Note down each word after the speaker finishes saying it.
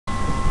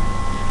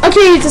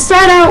Okay, to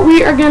start out,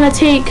 we are going to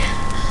take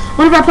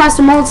one of our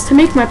plaster molds. To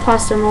make my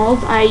plaster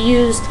mold, I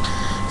used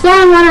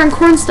flour and water and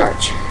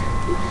cornstarch.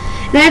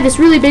 And I have this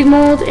really big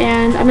mold,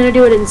 and I'm going to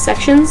do it in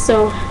sections.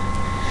 So,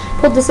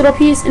 pulled this little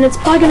piece, and it's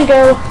probably going to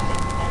go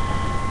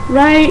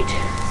right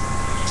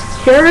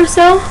here or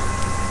so.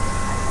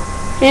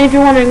 And if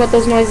you're wondering what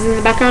those noises in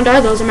the background are,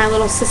 those are my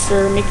little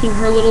sister making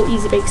her little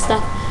easy bake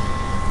stuff.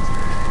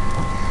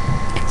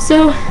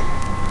 So,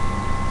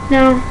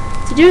 now,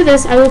 to do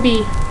this, I will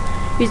be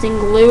using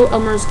glue,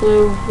 Elmer's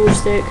glue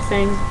stick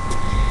thing.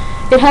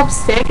 It helps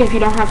stick if you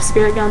don't have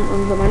spirit gum or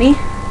the money.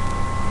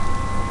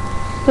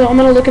 So I'm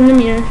going to look in the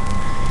mirror.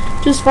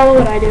 Just follow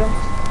what I do.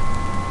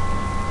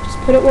 Just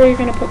put it where you're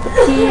going to put the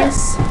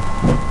piece.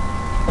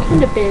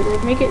 Kind of big,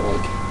 like make it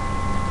like,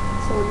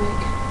 so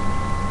like,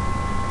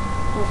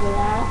 over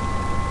that.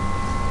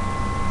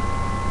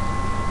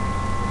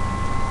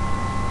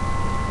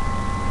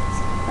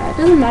 It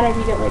doesn't matter if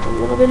you get like a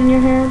little bit in your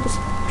hair, just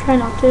try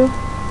not to.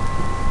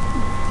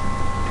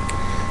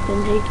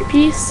 Then take your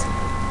piece.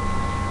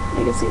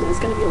 You can see that it's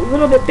going to be a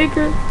little bit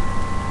bigger.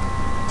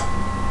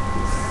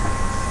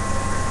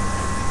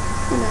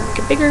 And then make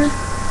it bigger. And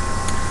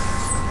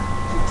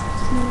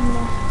then I'm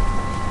going to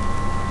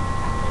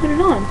put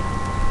it on.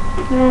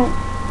 Now,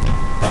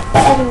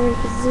 I'm going to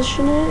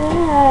reposition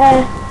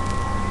it.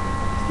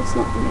 It's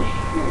not in my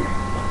hair.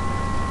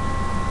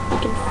 I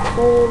can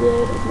fold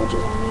it as much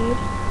as I need.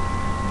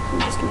 I'm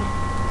just going to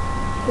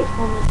put it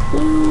on the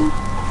glue.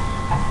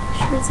 Make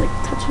sure it's like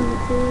touching the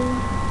glue.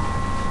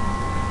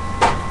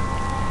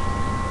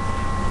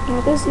 Now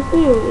this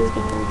glue is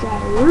going to dry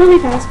really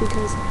fast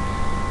because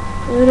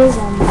it is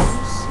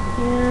almost.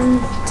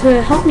 And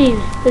to help me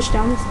push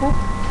down the stuff,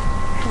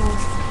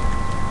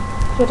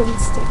 so it doesn't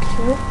stick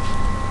to it,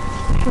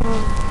 I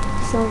have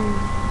some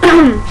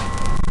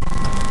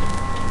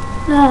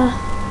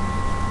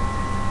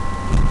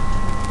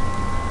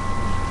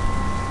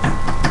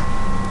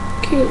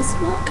okay, so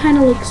that kind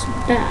of looks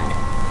bad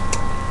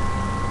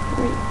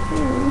right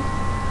there.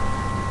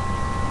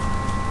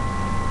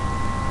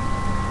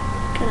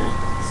 Gonna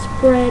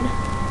spread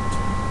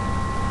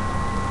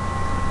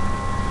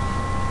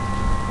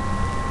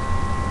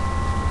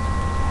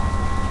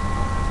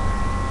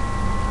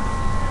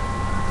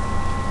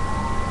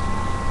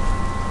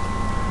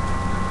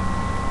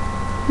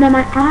now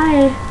my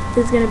eye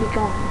is gonna be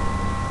gone.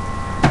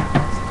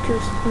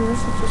 And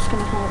this is just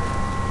gonna help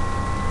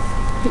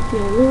make the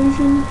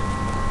illusion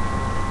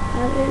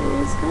that it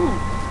is gone.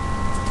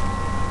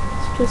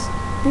 So just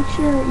make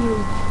sure you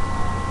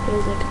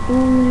there's like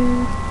on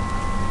there.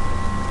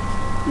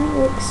 That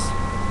looks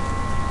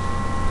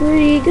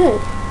pretty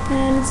good,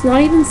 and it's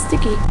not even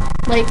sticky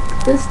like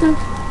this stuff.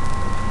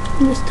 You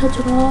can just touch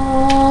it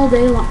all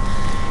day long.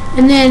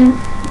 And then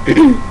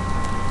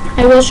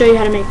I will show you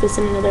how to make this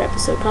in another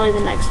episode, probably the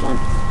next one.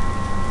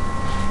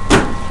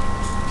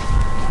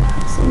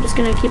 So I'm just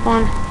gonna keep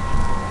on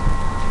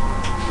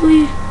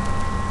really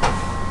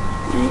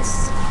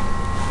nice.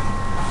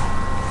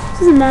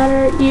 Doesn't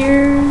matter,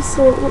 ears,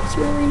 so it looks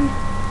really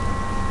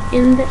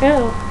in the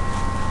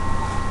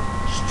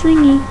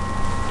stringy.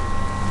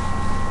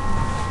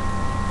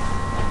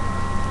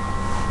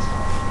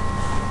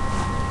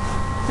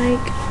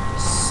 Like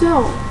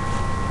so.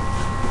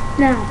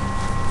 Now,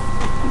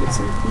 get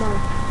some more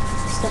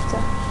stuff to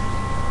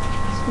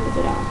smooth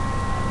it out.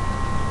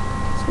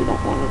 So we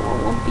don't want it all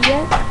lumpy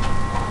yet.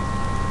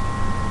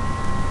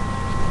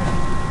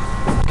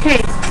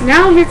 Okay,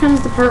 now here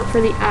comes the part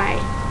for the eye.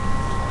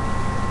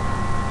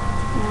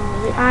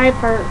 Now the eye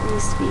part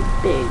needs to be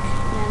big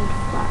and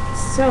flat.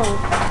 So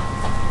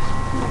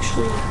I'm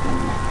actually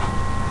gonna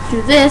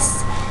do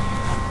this,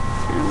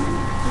 and I'm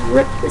gonna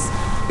rip this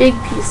big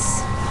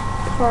piece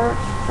apart.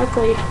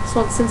 Luckily,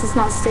 so since it's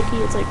not sticky,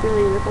 it's like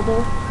really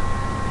rippable.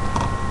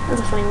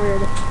 That's a funny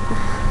word.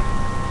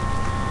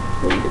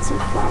 Really get some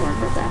flour and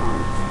put that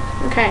on.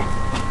 Okay.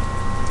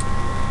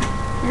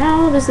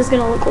 Now this is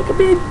gonna look like a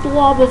big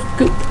blob of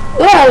goop.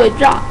 Oh, it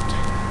dropped.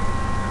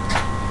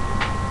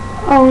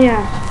 Oh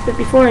yeah, but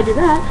before I do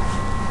that,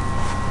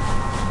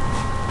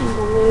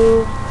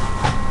 glue.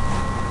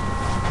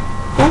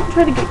 Don't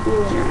try to get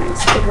glue in your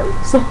eyes, it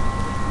hurts.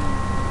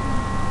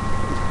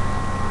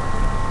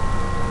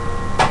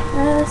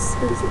 This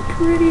is a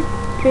pretty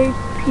big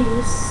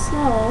piece,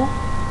 so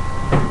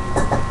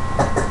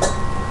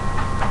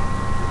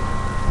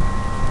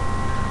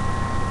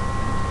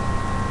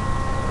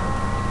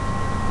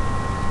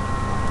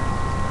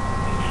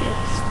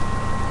just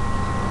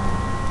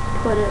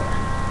put it.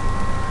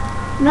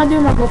 I'm not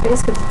doing my whole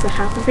face because it's a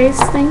half a face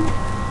thing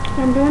that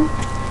I'm doing.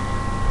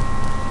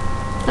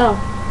 Oh,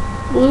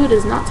 glue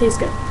does not taste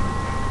good.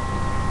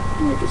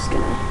 And you're just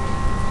gonna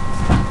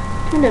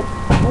kind of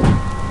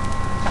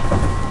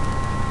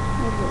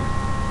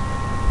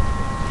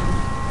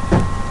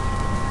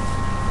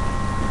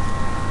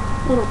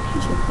little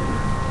piece of thing.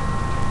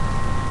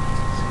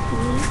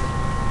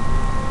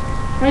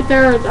 Right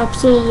there, it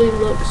absolutely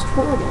looks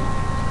horrible.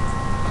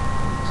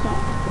 So,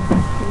 I'm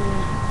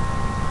gonna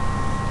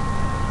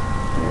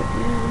put it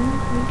in,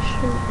 make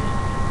sure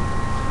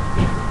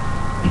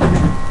that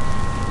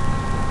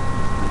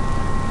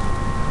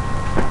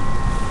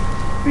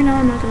Right now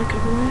I'm not going to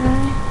cover my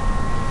eye.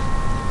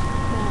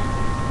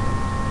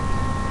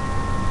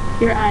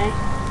 But your eye.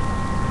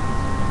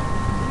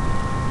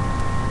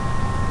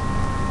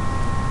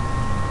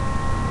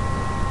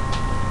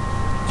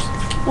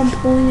 Just keep on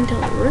pulling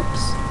until it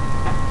rips.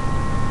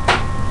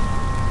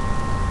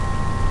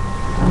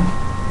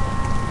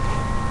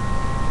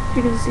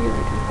 You can see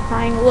like I'm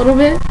crying a little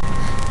bit.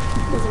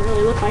 It doesn't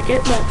really look like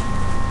it, but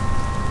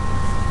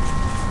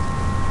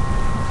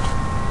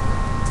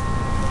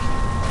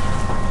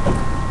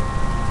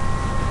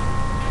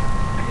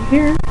right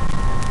here,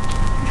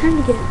 I'm trying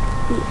to get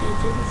the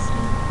edges, so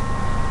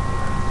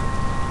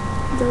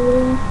the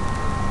little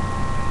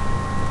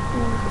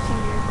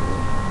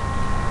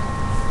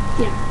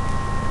yeah.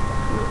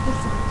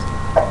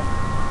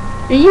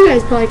 And you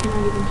guys probably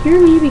cannot even hear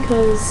me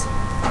because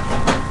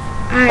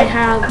I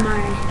have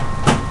my,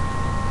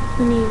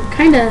 when you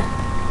kind of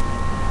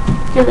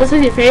do this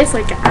with your face,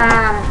 like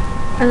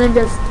and then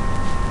just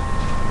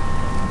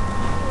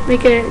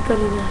make it go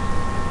to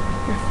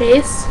your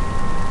face,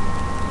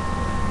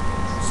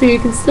 so you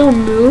can still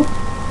move,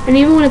 and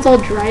even when it's all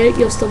dry,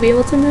 you'll still be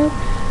able to move.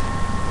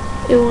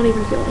 It won't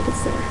even feel like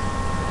it's there.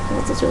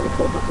 That's what's really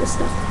cool about this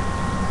stuff.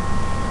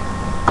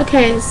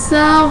 Okay,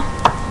 so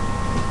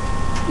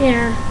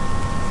yeah,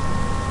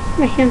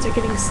 my hands are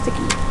getting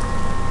sticky.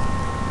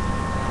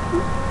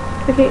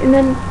 Okay, and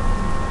then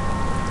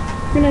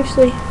I'm gonna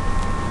actually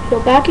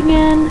go back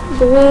again,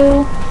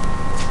 glue,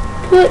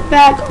 put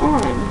back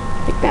on,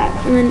 like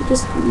that, and then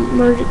just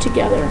merge it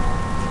together.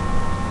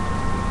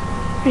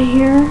 Right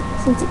here,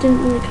 since it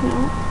didn't really come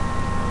out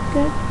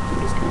good, I'm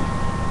just gonna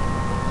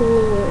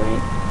glue it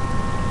right.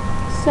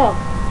 So,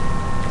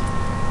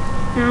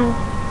 now,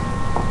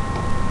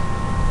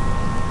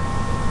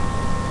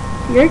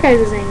 your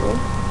guys' angle.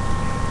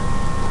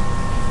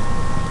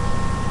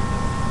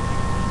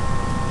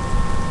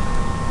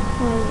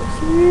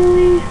 Looks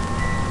really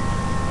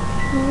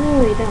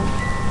dumb.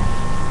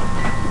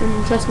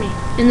 And trust me,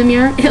 in the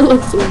mirror, it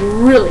looks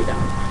really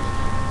dumb.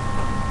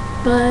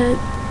 But,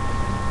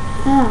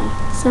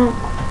 so,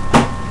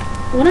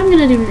 what I'm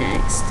gonna do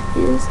next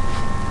is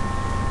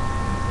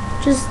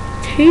just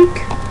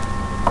take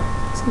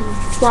some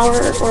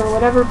flour or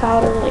whatever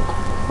powder, like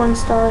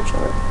cornstarch,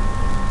 or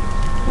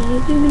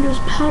you can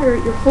just powder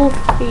your whole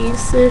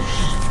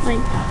face-ish,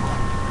 like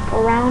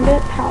around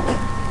it, powder.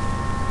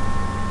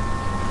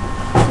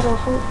 It'll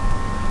help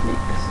mix.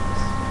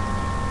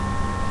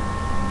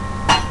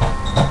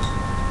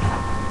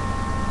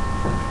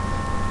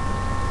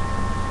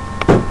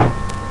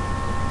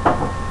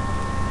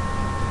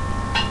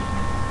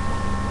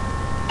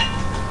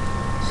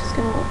 It's just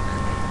gonna look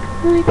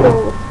really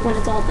cool when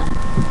it's all done.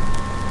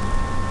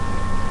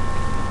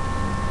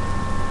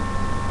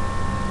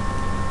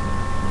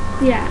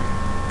 Yeah,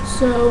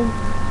 so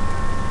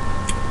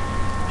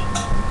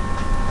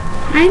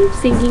I'm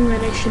thinking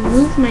that I should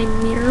move my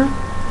mirror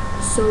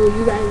so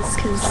you guys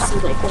can see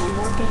like when I'm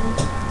working.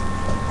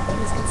 You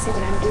guys can see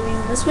what I'm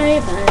doing this way,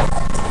 but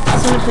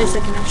it's not a place I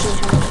can actually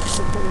have it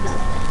support it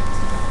up.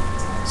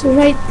 So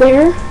right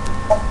there,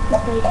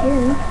 right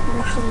here, I'm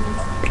actually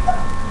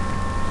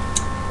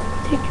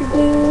take your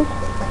glue.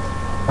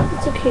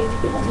 It's okay to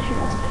get on the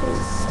hair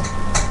because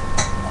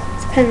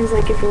it depends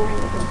like if you're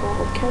wearing like a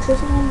bald cap or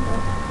something,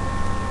 but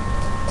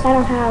I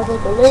don't have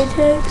like a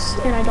latex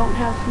and I don't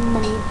have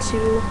money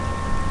to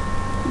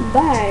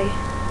buy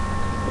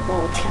the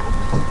bald cap.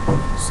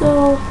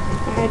 So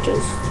I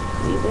just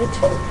leave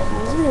it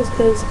as it is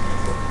because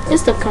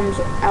this stuff comes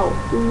out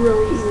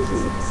really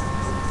easy.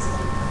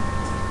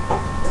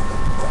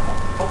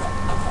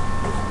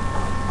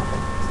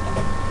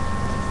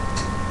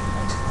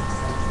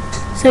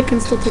 So I can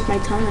still take my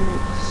time and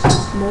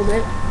mold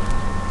it.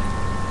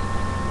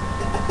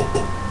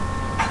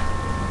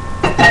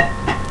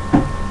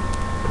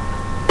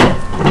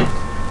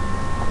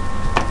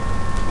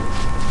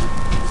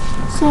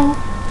 So, you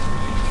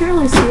can't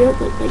really see it,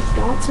 but like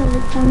dots are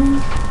like coming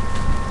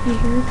right here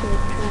to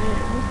like try it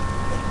out.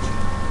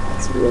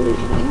 It's really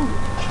long.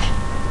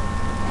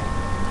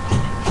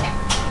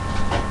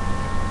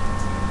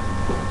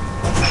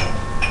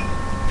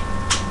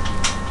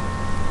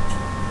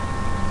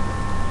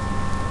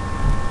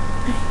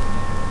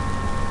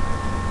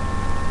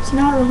 So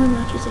now it really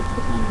matches up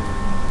with my mirror.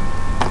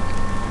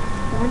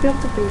 I want to be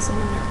able to face on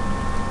the mirror.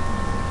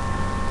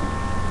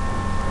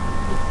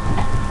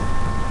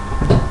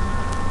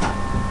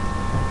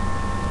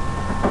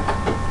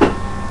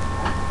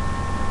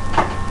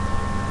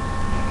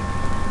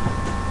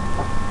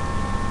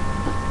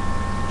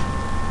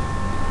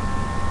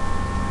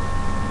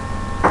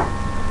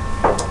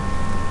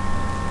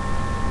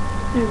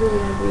 I really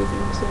am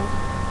breathing, so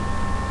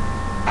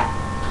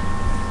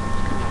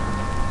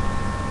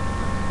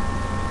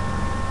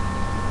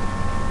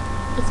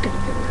it's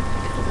gonna get work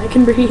because I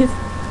can breathe.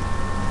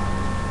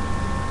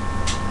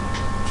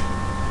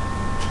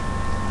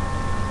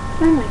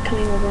 I'm like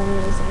coming over on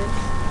those sides.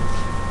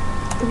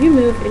 If you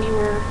move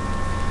anywhere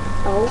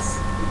else,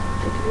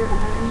 like if you're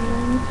adding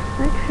anything,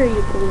 make sure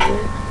you glue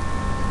it,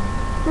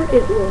 or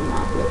it will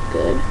not look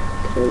good.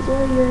 because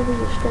all you're ever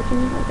just stretching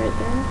it like right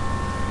there.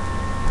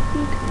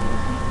 You can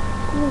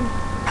glue.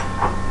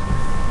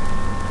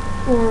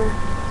 Or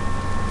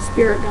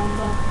spirit gum,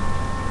 but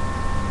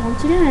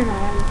once again, I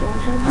don't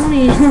have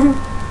money.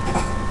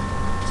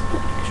 Just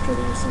put extra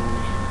this on my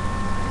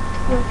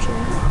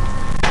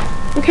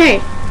workshop.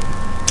 Okay,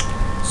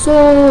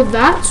 so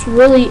that's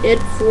really it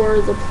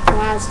for the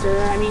plaster.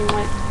 I mean,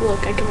 like,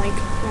 look, I can, like,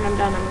 when I'm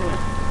done, I'm gonna,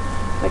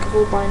 like, a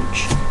whole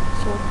bunch,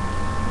 so.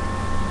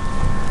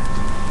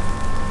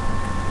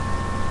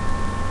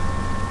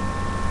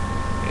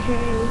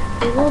 Okay,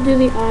 I will do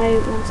the eye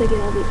once I get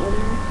all the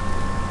other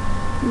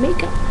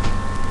makeup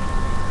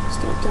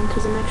stuff done,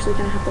 because I'm actually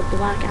going to have to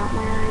black out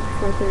my eye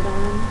before I put it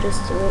on,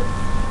 just to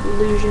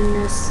illusion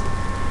this.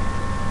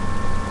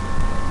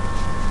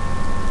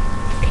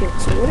 Okay,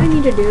 so what I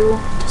need to do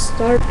to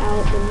start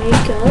out the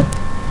makeup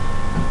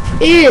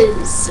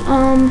is,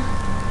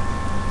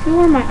 feel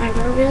where my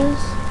eyebrow is,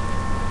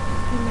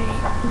 and my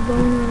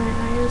bone where my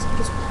eye is,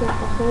 just pull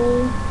up a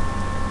hole,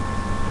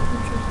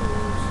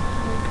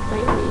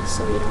 like lightly,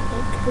 so you don't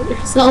like hurt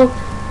yourself,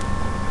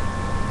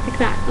 like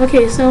that.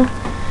 Okay, so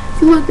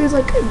if you look, there's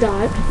like a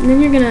dot, and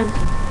then you're gonna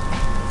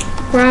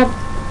grab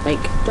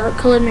like dark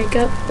colored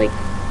makeup, like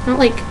not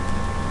like,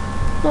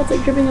 oh, it's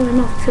like dripping in my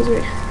mouth, it feels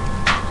weird.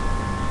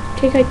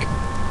 Take like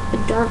a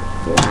dark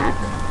black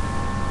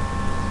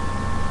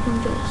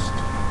and just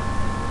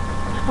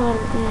powder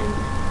in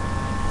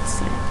the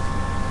side.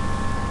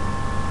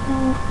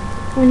 Now,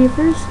 when you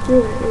first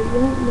do it, it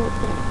won't look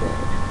that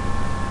good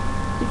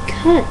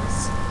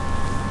because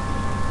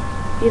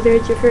either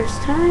it's your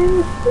first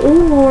time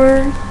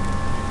or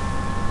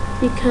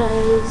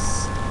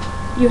because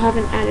you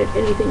haven't added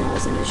anything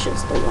else and it's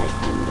just the white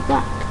and the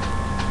black.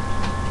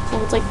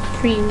 So it's like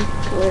cream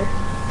color.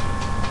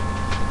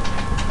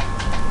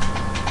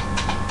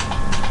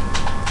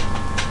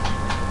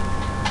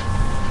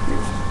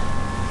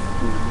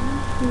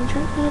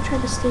 I'll try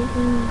to stay in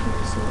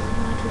here so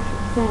I'm not touching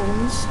your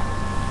phones.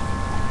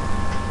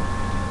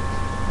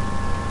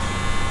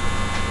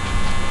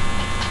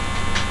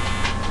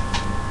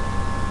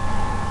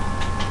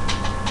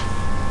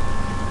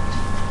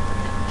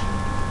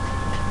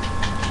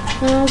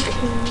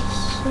 Okay,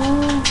 so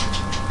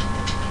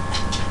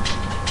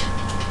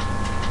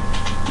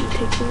you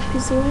take that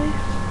piece away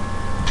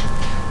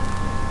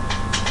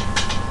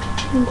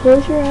and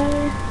close your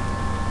eye.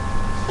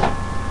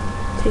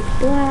 Take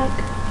black.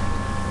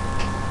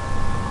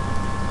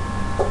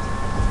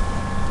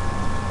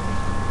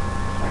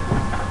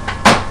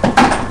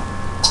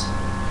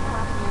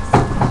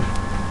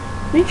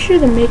 Make sure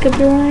the makeup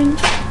you're wearing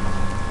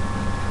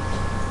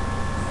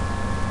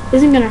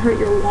isn't going to hurt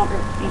your water.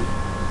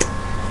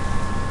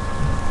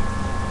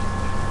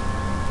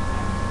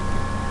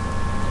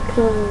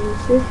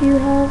 Because if you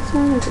have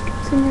some, if it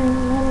gets in your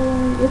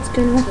waterline, it's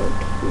going to hurt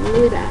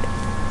really bad.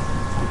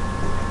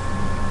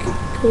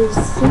 Because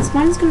since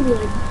mine's going to be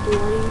like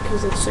bloody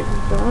because it's like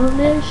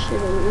burnish,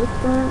 it'll look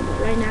burnt, but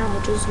right now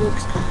it just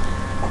looks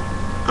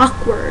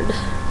awkward.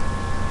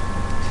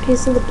 Okay,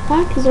 so the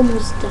black is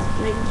almost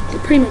done, like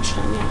pretty much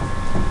done, yeah.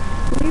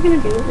 What you're gonna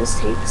do is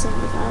take some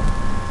of that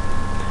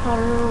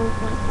powder,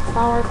 like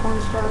flour,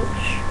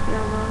 cornstarch,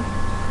 whatever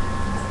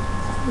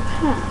you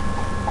have.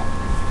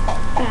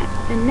 That.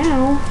 And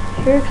now,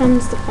 here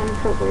comes the fun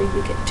part where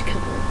you get to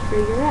color for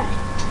your eye.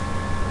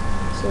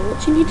 So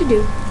what you need to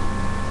do,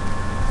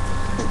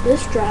 let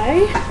this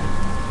dry,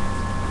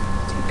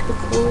 take a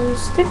glue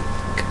stick,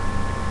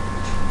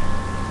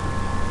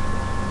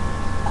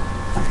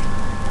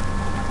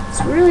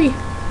 it's really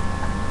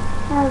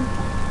hard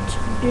to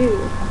do.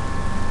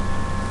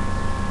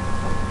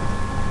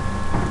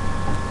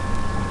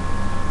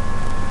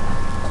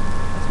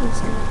 So I'm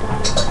just gonna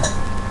dot it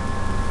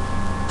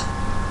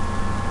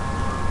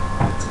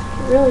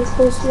really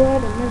close to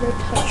it and never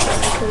touch it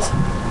because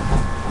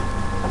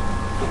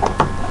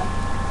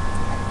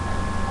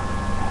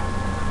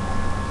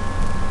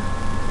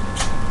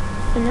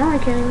and now I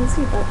can't even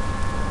see, but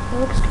that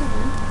looks good,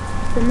 huh?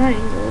 From my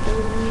angle, it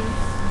doesn't mean.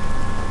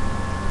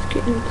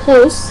 Getting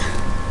close. I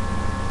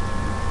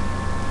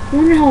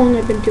wonder how long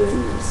I've been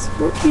doing this.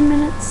 14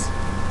 minutes?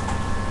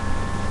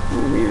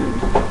 Oh man.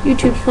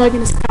 YouTube's probably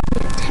gonna stop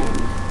me at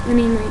 10. I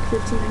mean like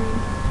 15, I mean.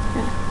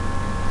 Yeah.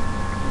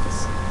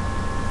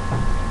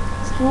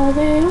 That's how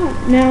they are.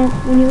 Now,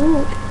 when you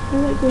look,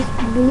 they're like this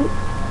blue.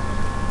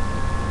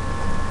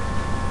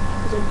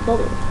 There's a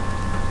bubble.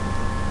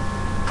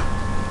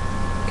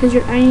 Because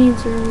your eye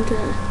needs room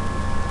to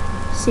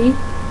see.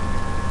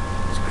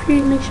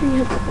 Make sure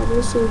you have the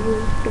bubble so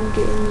you don't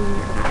get any in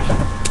your eye.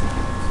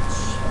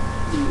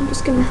 I'm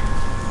just gonna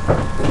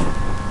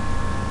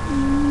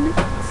mix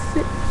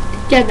it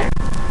together.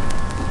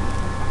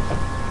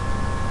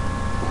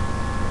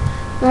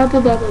 Blah blah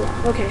blah blah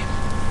blah. Okay.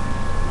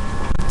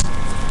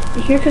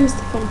 And here comes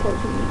the fun part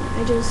for me.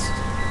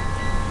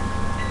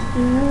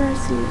 Whenever I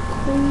see it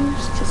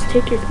close, just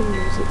take your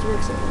fingers. It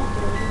works a lot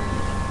better than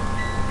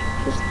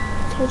that. Just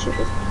touch it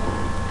with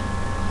black.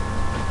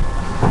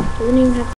 Doesn't even have